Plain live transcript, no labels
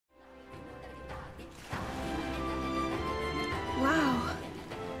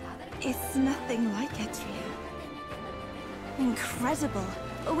It's nothing like Etria. Incredible.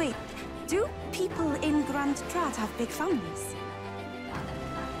 Oh wait, do people in Grand Trat have big families?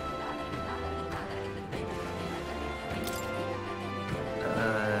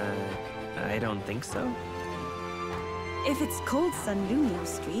 I don't think so. If it's called Sunlunio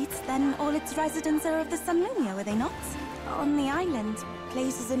Street, then all its residents are of the Sunlunio, are they not? On the island,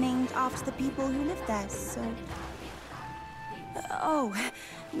 places are named after the people who live there, so...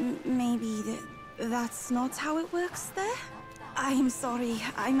 maybe that's not how it works there? I'm sorry,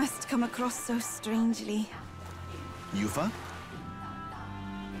 I must come across so strangely. Eupha?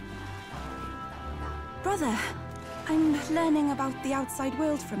 Brother, I'm learning about the outside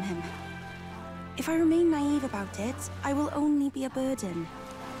world from him. If I remain naive about it, I will only be a burden.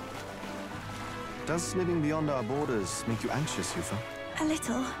 Does living beyond our borders make you anxious, Eupha? A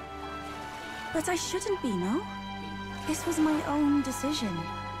little. But I shouldn't be, no? This was my own decision.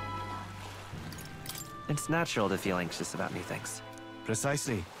 It's natural to feel anxious about new things.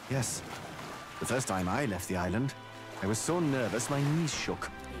 Precisely, yes. The first time I left the island, I was so nervous my knees shook.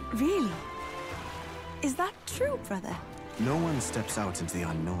 Really? Is that true, brother? No one steps out into the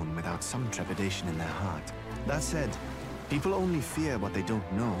unknown without some trepidation in their heart. That said, people only fear what they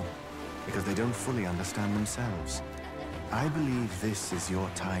don't know, because they don't fully understand themselves. I believe this is your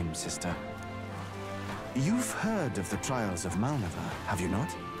time, sister. You've heard of the trials of Malneva, have you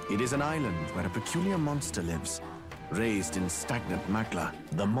not? It is an island where a peculiar monster lives, raised in stagnant magma.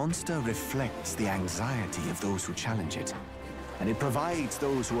 The monster reflects the anxiety of those who challenge it, and it provides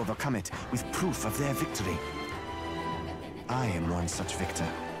those who overcome it with proof of their victory. I am one such victor,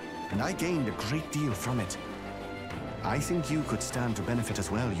 and I gained a great deal from it. I think you could stand to benefit as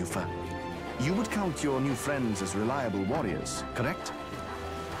well, Eupha. You would count your new friends as reliable warriors, correct?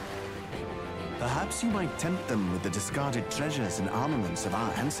 Perhaps you might tempt them with the discarded treasures and armaments of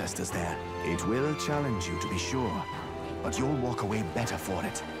our ancestors there. It will challenge you, to be sure, but you'll walk away better for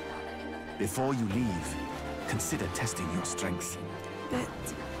it. Before you leave, consider testing your strength.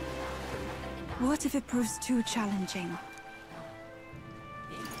 But... what if it proves too challenging?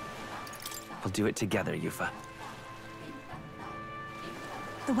 We'll do it together, Eupha.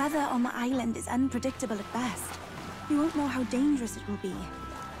 The weather on the island is unpredictable at best. We won't know how dangerous it will be.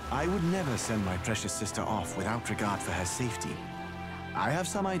 I would never send my precious sister off without regard for her safety. I have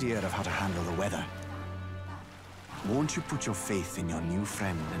some idea of how to handle the weather. Won't you put your faith in your new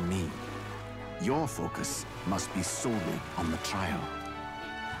friend and me? Your focus must be solely on the trial.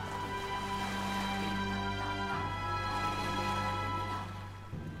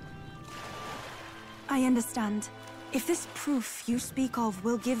 I understand. If this proof you speak of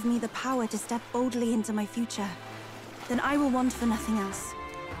will give me the power to step boldly into my future, then I will want for nothing else.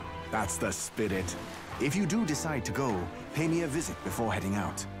 That's the spirit. If you do decide to go, pay me a visit before heading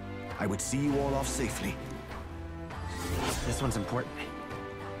out. I would see you all off safely. This one's important.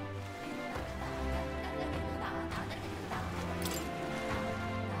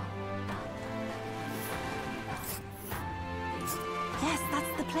 Yes,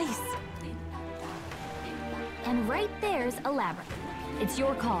 that's the place. And right there's a labyrinth. It's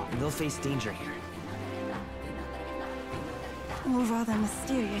your call. They'll face danger here. All rather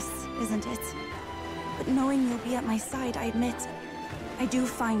mysterious, isn't it? But knowing you'll be at my side, I admit, I do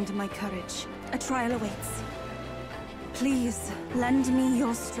find my courage. A trial awaits. Please, lend me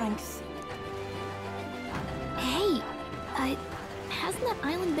your strength. Hey, hasn't that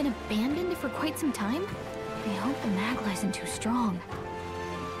island been abandoned for quite some time? I hope the magla isn't too strong.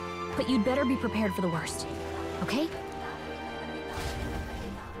 But you'd better be prepared for the worst, okay?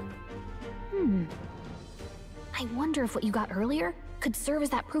 I wonder if what you got earlier could serve as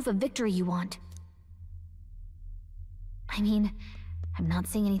that proof of victory you want. I mean, I'm not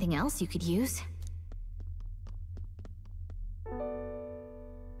seeing anything else you could use.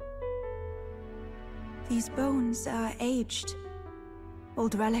 These bones are aged.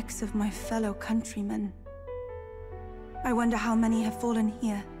 Old relics of my fellow countrymen. I wonder how many have fallen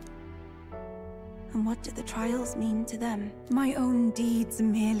here. And what do the trials mean to them? My own deeds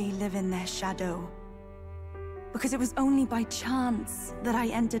merely live in their shadow. Because it was only by chance that I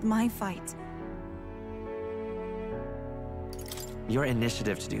entered my fight. Your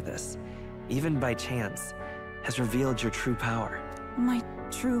initiative to do this, even by chance, has revealed your true power. My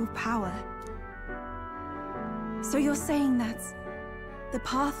true power. So you're saying that the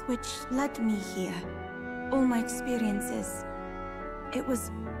path which led me here, all my experiences, it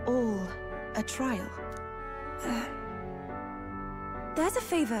was all a trial? There's a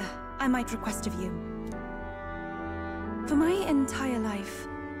favor I might request of you. For my entire life,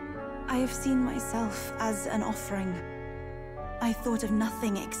 I have seen myself as an offering. I thought of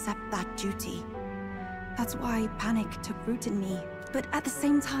nothing except that duty. That's why panic took root in me. But at the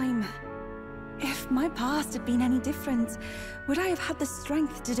same time, if my past had been any different, would I have had the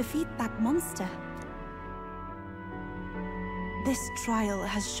strength to defeat that monster? This trial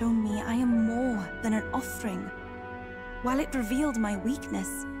has shown me I am more than an offering. While it revealed my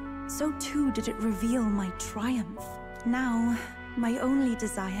weakness, so too did it reveal my triumph. Now, my only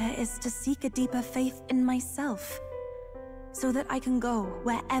desire is to seek a deeper faith in myself, so that I can go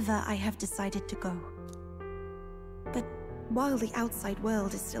wherever I have decided to go. But while the outside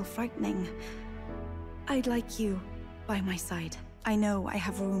world is still frightening, I'd like you by my side. I know I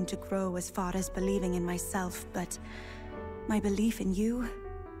have room to grow as far as believing in myself, but my belief in you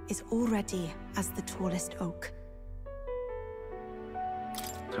is already as the tallest oak.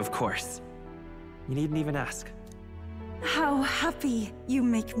 Of course. You needn't even ask. How happy you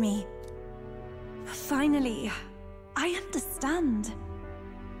make me. Finally, I understand.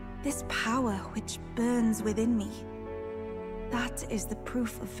 This power which burns within me. That is the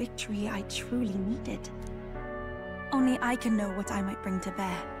proof of victory I truly needed. Only I can know what I might bring to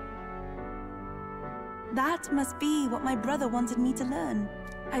bear. That must be what my brother wanted me to learn.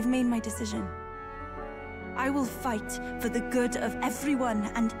 I've made my decision. I will fight for the good of everyone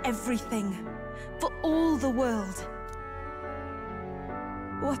and everything. For all the world.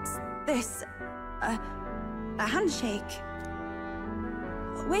 What's this? A handshake?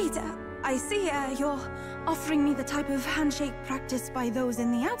 Wait, I see you're offering me the type of handshake practiced by those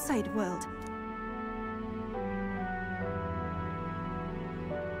in the outside world.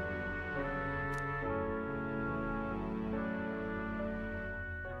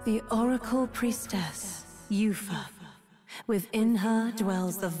 The Oracle Priestess, Eupha. Within her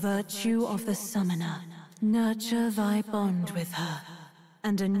dwells the virtue of the Summoner. Nurture thy bond with her,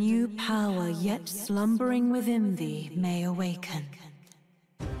 and a new power yet slumbering within thee may awaken.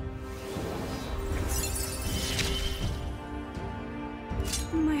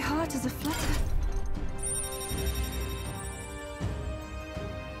 My heart is aflutter.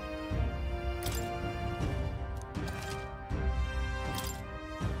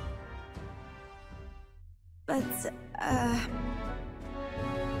 But,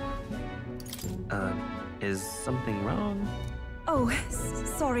 is something wrong? Oh,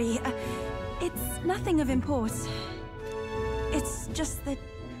 sorry. It's nothing of import. It's just that,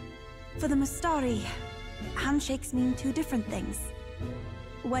 for the Mustari, handshakes mean two different things.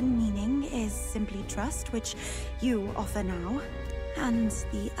 One meaning is simply trust, which you offer now. And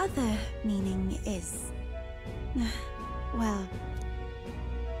the other meaning is... well...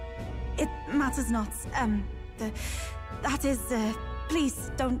 it matters not. That is,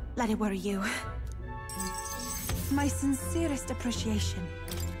 please don't let it worry you. My sincerest appreciation.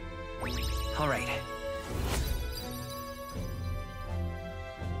 All right.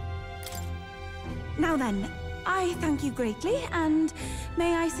 Now then, I thank you greatly, and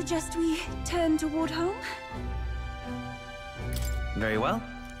may I suggest we turn toward home? Very well.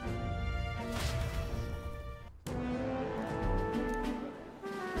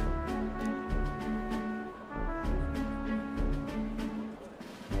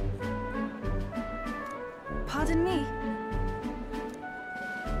 Pardon me.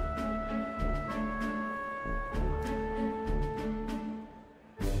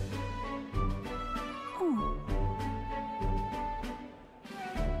 Oh.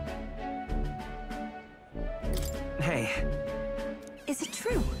 Hey. Is it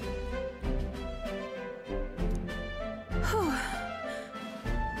true? Whew.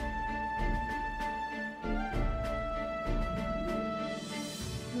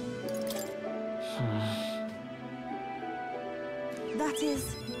 That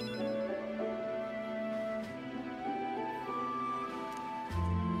is...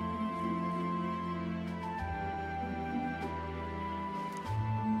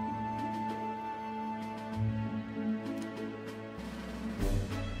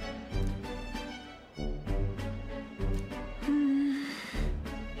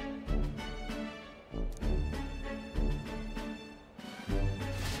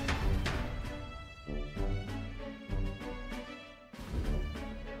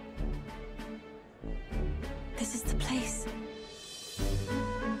 This is the place.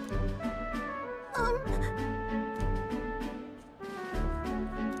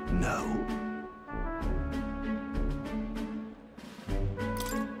 No.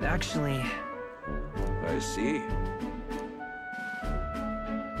 Actually... I see.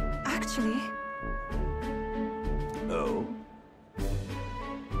 Actually... Oh?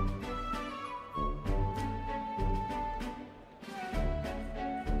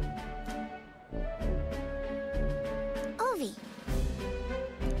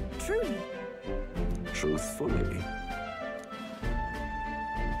 Truly. Truthfully.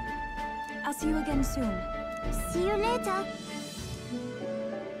 I'll see you again soon. See you later.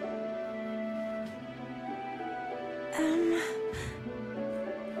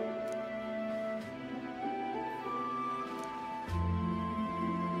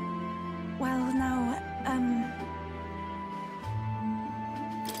 Well, now,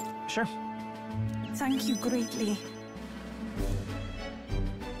 Sure. thank you greatly.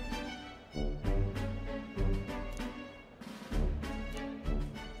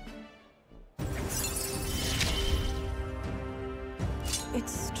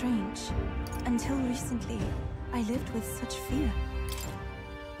 It's strange. Until recently, I lived with such fear.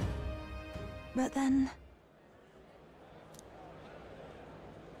 But then...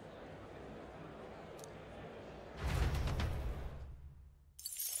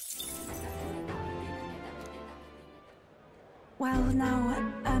 Well, now,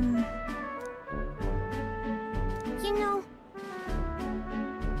 You know,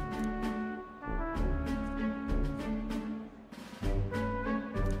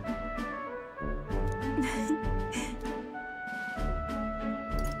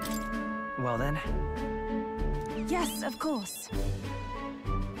 Well then, yes, of course.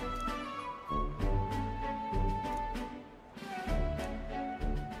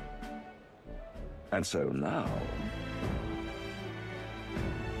 And so now,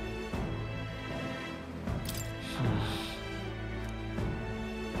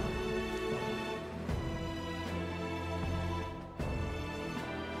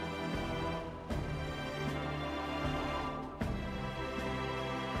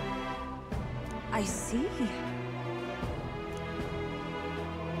 I see.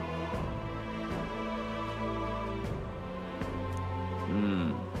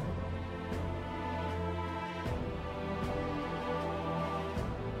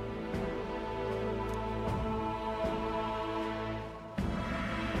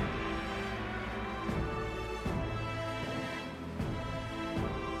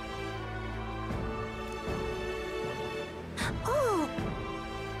 oh,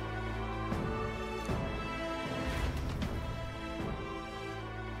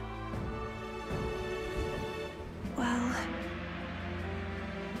 Well...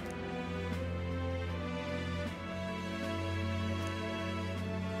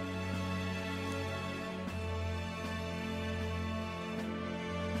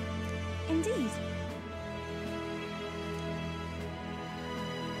 Indeed.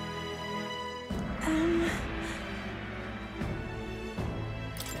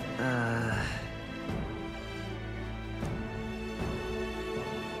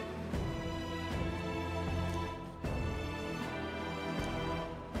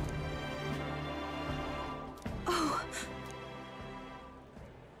 Oh,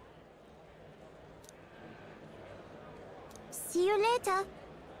 see you later.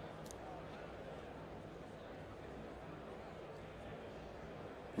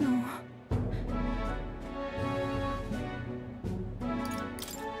 no.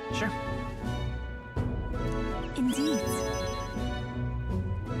 sure. Indeed.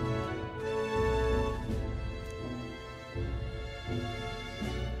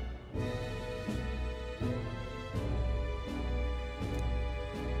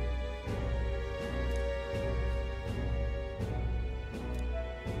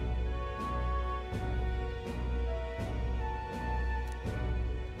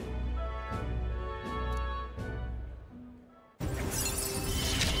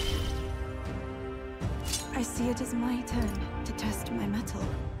 I see it is my turn to test my mettle.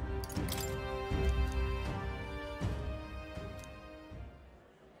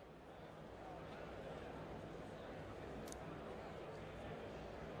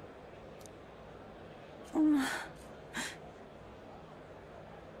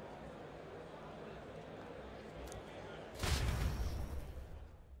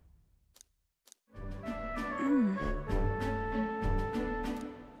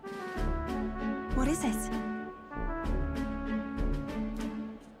 What is it?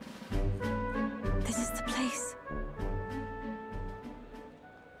 This is the place.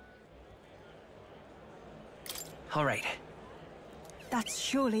 All right. That's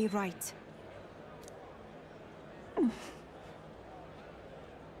surely right.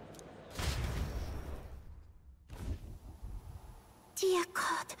 Dear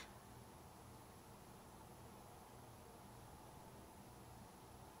God.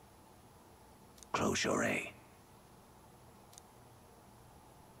 close your eye.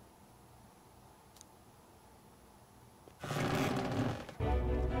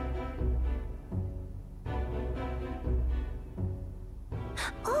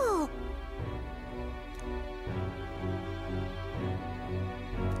 Oh!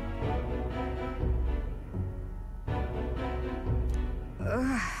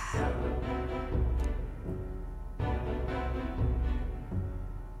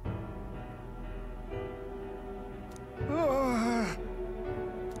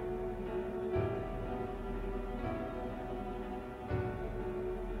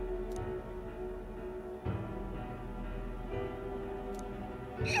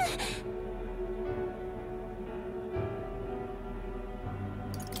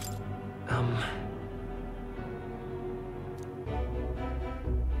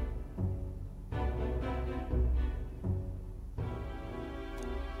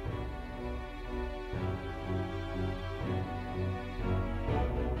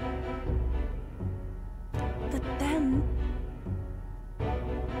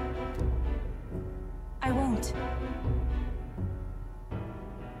 out.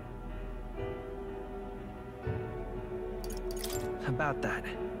 About that.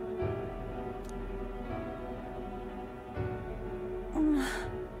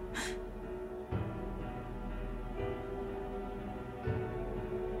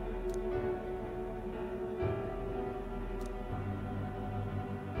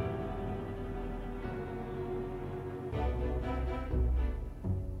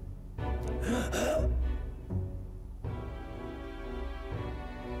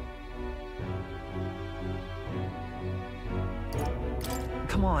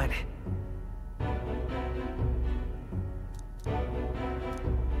 Come on.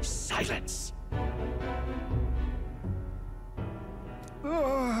 Silence!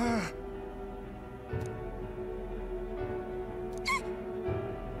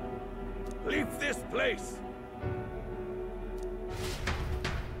 Leave this place!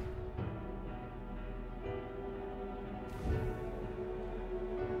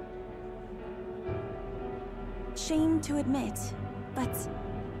 Shame to admit, but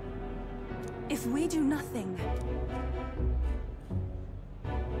if we do nothing,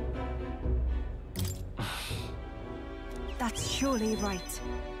 that's surely right.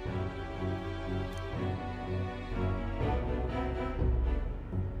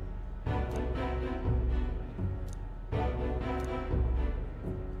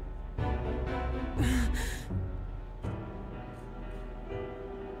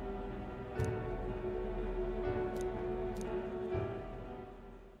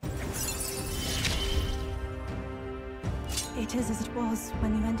 It is as it was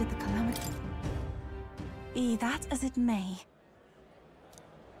when you ended the calamity. Be that as it may.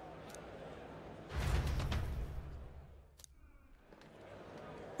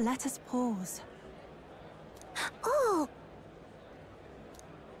 Let us pause. Oh!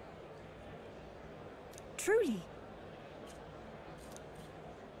 Truly.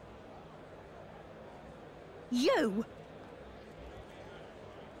 You!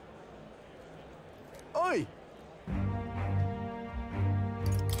 Oi!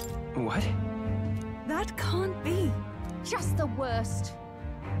 What? That can't be. Just the worst.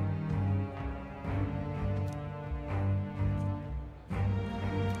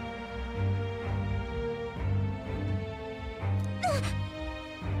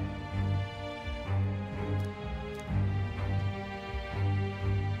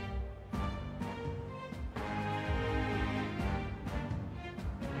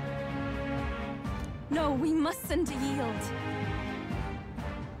 No, we mustn't yield.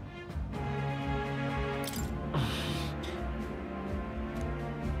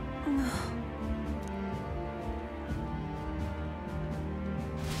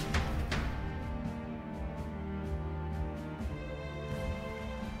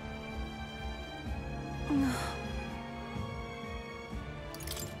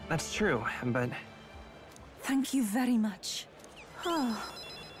 That's true, but... Thank you very much. Oh.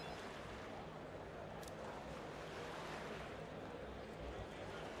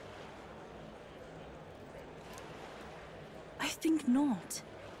 I think not.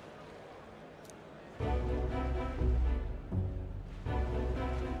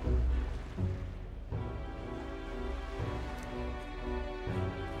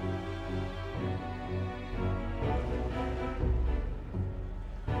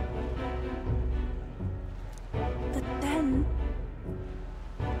 But then...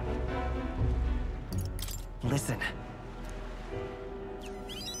 Listen.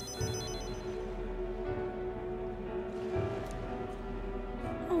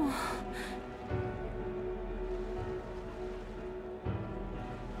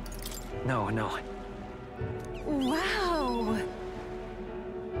 No, no. Wow!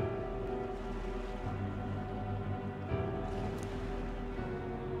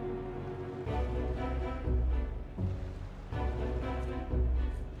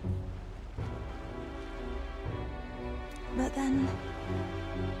 But then...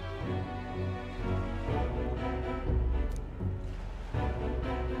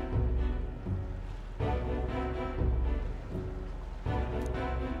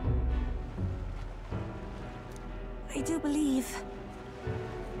 I do believe...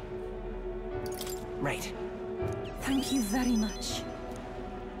 Right. Thank you very much.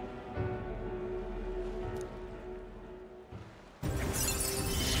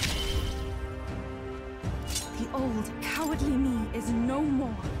 The old, cowardly me is no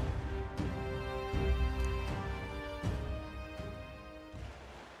more.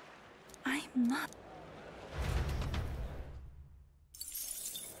 I'm not...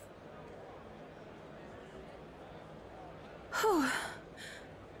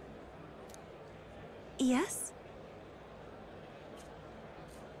 Yes?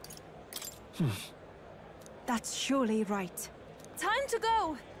 That's surely right. Time to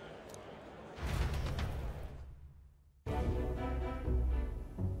go!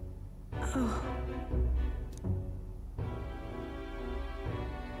 Oh.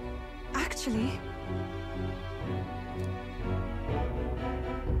 Actually...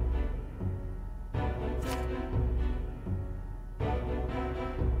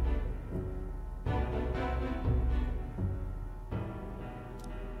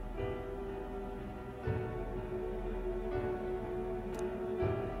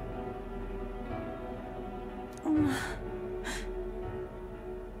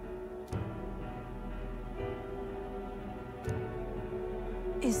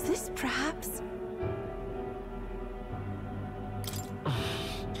 Is this perhaps...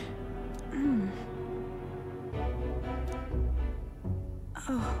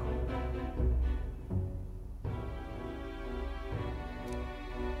 Oh.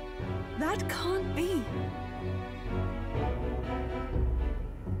 That can't be.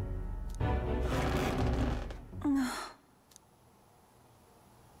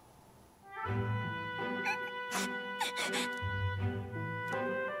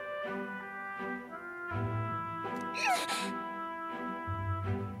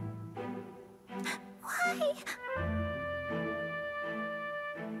 Why?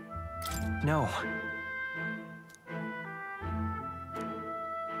 No.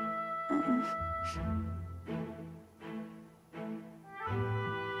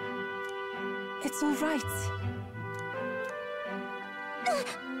 It's all right.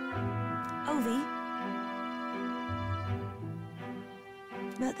 Ovi.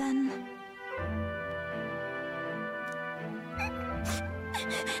 But then...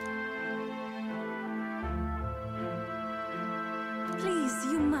 Please,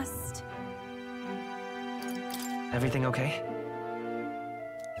 you must. Everything okay?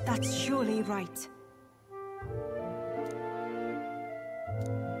 That's surely right.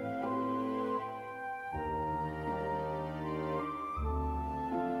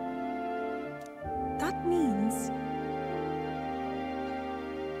 That means...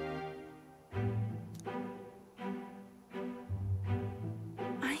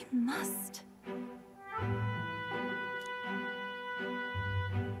 I must.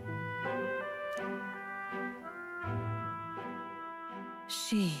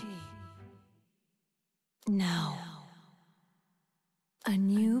 She. Now. A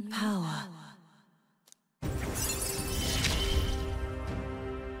new power.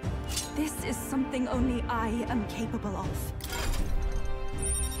 This is something only I am capable of.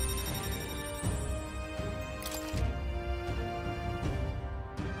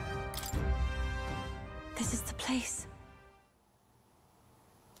 This is the place.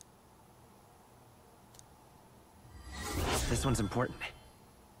 This one's important.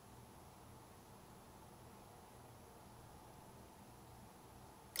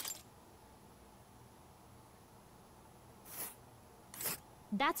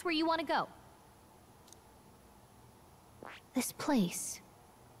 That's where you want to go. This place.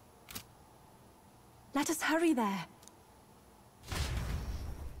 Let us hurry there.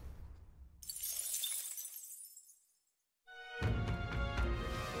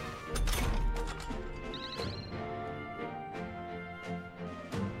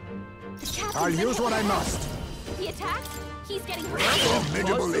 I'll use what I must. He attacked? He's getting hurt.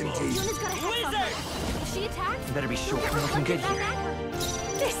 Formidable indeed. Yuna's got a head on her. If she attacks, You better be sure. We're looking good here.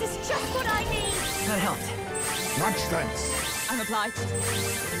 this is just what I need! That helped. Much thanks. I'm obliged.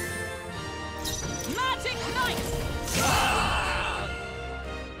 Magic Knight!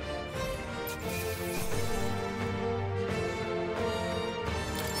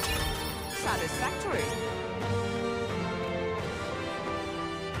 Satisfactory.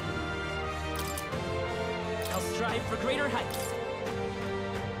 I'll strive for greater heights.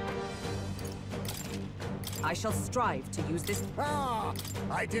 I shall strive to use this. Ah!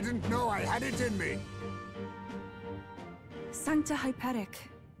 I didn't know I had it in me. Sancta Hyperic.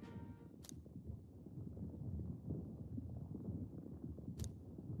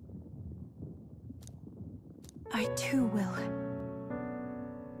 I too will.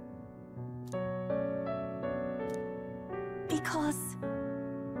 Because...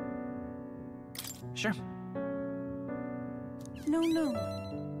 Sure. No.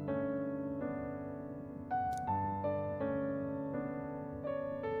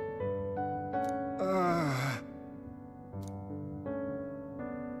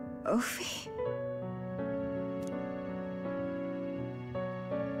 Kofi.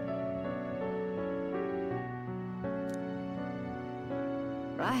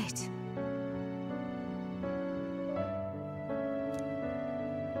 Right.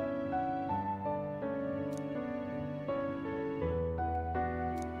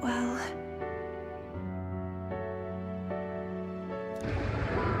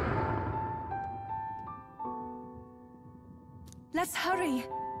 let's hurry.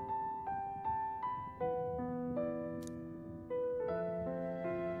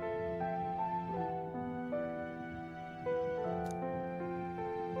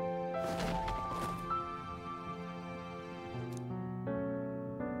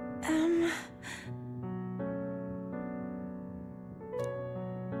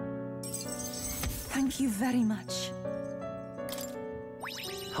 Thank you very much.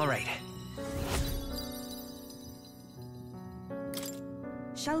 All right.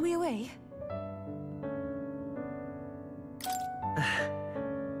 Shall we away?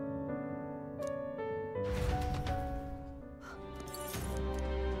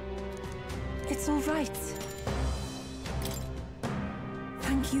 It's all right.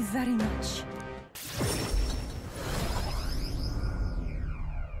 Thank you very much.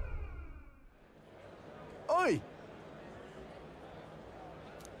 Oi!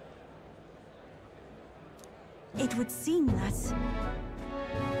 It would seem that...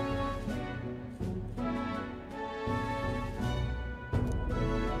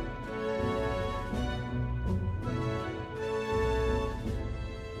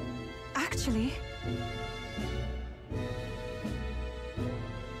 Actually...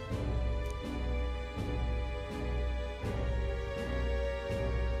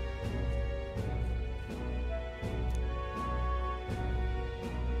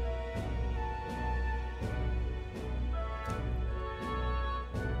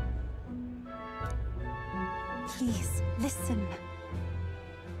 Please, listen.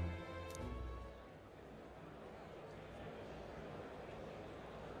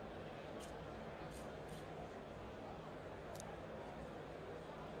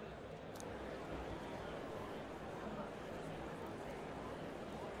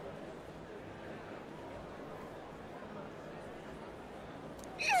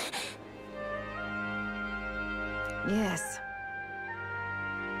 Yes.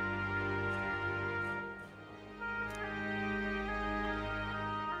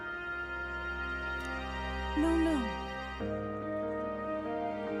 No.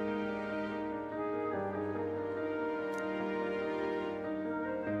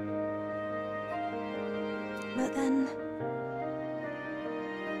 But then...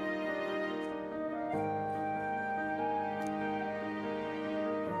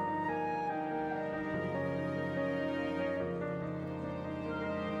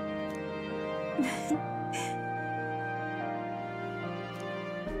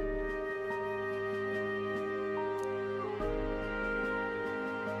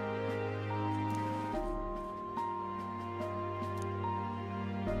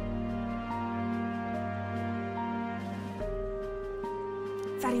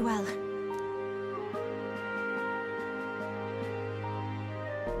 Very well.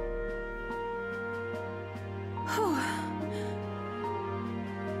 Whew.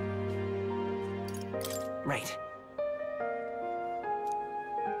 Right.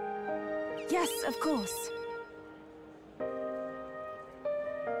 Yes, of course.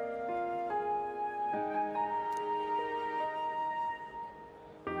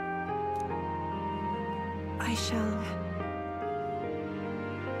 I shall...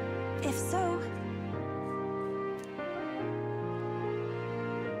 If so...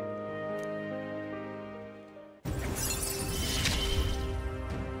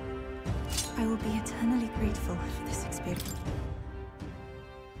 I will be eternally grateful for this experience.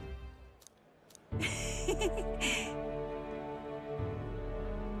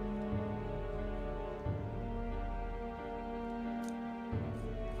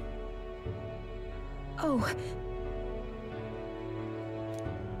 Oh.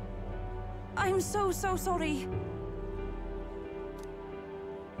 I'm so sorry.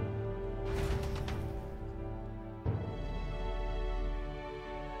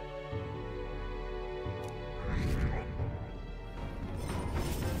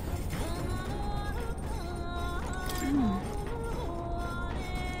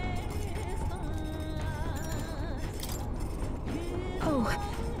 Oh.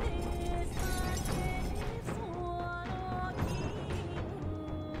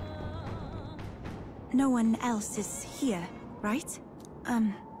 No one else is here, right?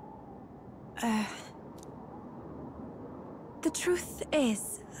 The truth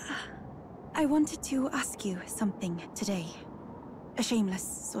is, I wanted to ask you something today. A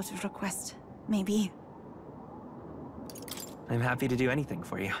shameless sort of request, maybe. I'm happy to do anything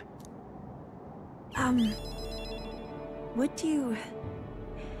for you.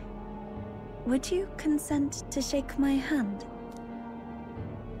 Would you consent to shake my hand?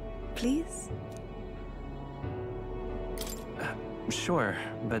 Please? Sure,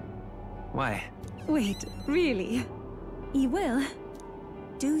 but why? Wait, really? You will?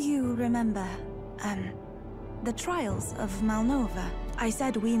 Do you remember, the trials of Malnova? I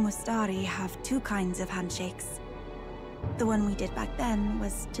said we Mustari have two kinds of handshakes. The one we did back then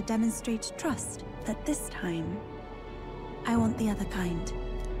was to demonstrate trust, but this time, I want the other kind.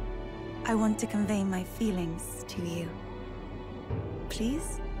 I want to convey my feelings to you.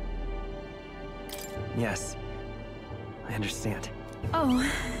 Please? Yes, I understand. Oh,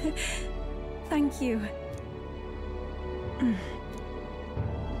 thank you.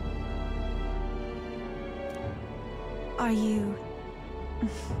 Are you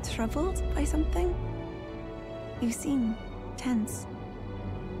troubled by something? You seem tense.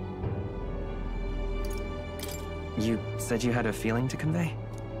 You said you had a feeling to convey?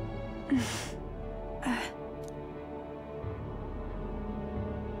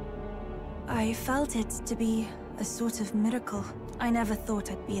 I felt it to be a sort of miracle. I never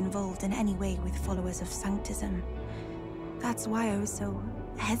thought I'd be involved in any way with followers of Sanctism. That's why I was so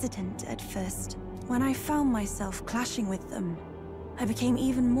hesitant at first. When I found myself clashing with them, I became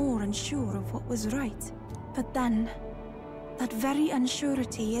even more unsure of what was right. But then, that very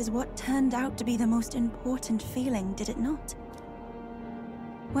unsurety is what turned out to be the most important feeling, did it not?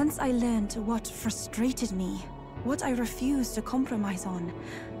 Once I learned what frustrated me, what I refused to compromise on,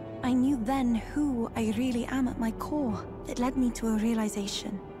 I knew then who I really am at my core. It led me to a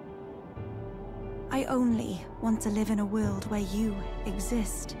realization. I only want to live in a world where you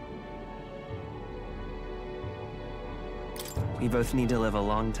exist. We both need to live a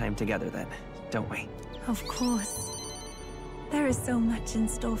long time together then, don't we? Of course. There is so much in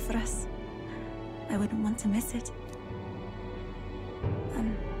store for us. I wouldn't want to miss it.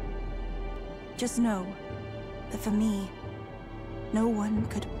 Just know that for me, no one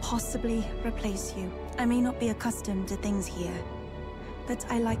could possibly replace you. I may not be accustomed to things here, but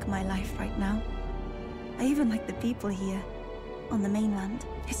I like my life right now. I even like the people here, on the mainland.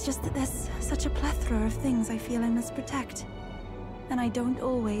 It's just that there's such a plethora of things I feel I must protect, and I don't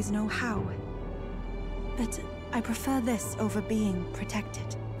always know how. But I prefer this over being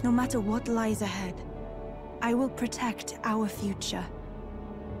protected. No matter what lies ahead, I will protect our future.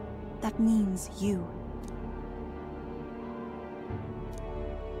 That means you.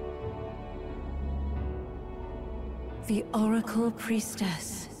 The Oracle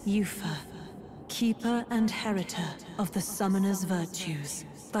Priestess, Eupha, keeper and heritor of the Summoner's virtues.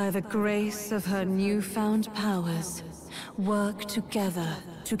 By the grace of her newfound powers, work together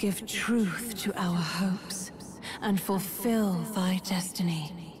to give truth to our hopes and fulfill thy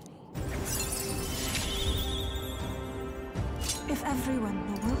destiny. If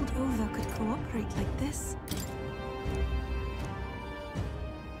everyone the world over could cooperate like this.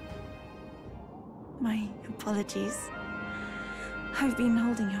 My apologies. I've been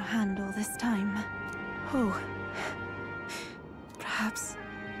holding your hand all this time. Oh. Perhaps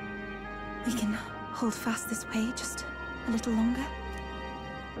we can hold fast this way just a little longer?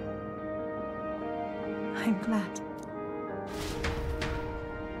 I'm glad.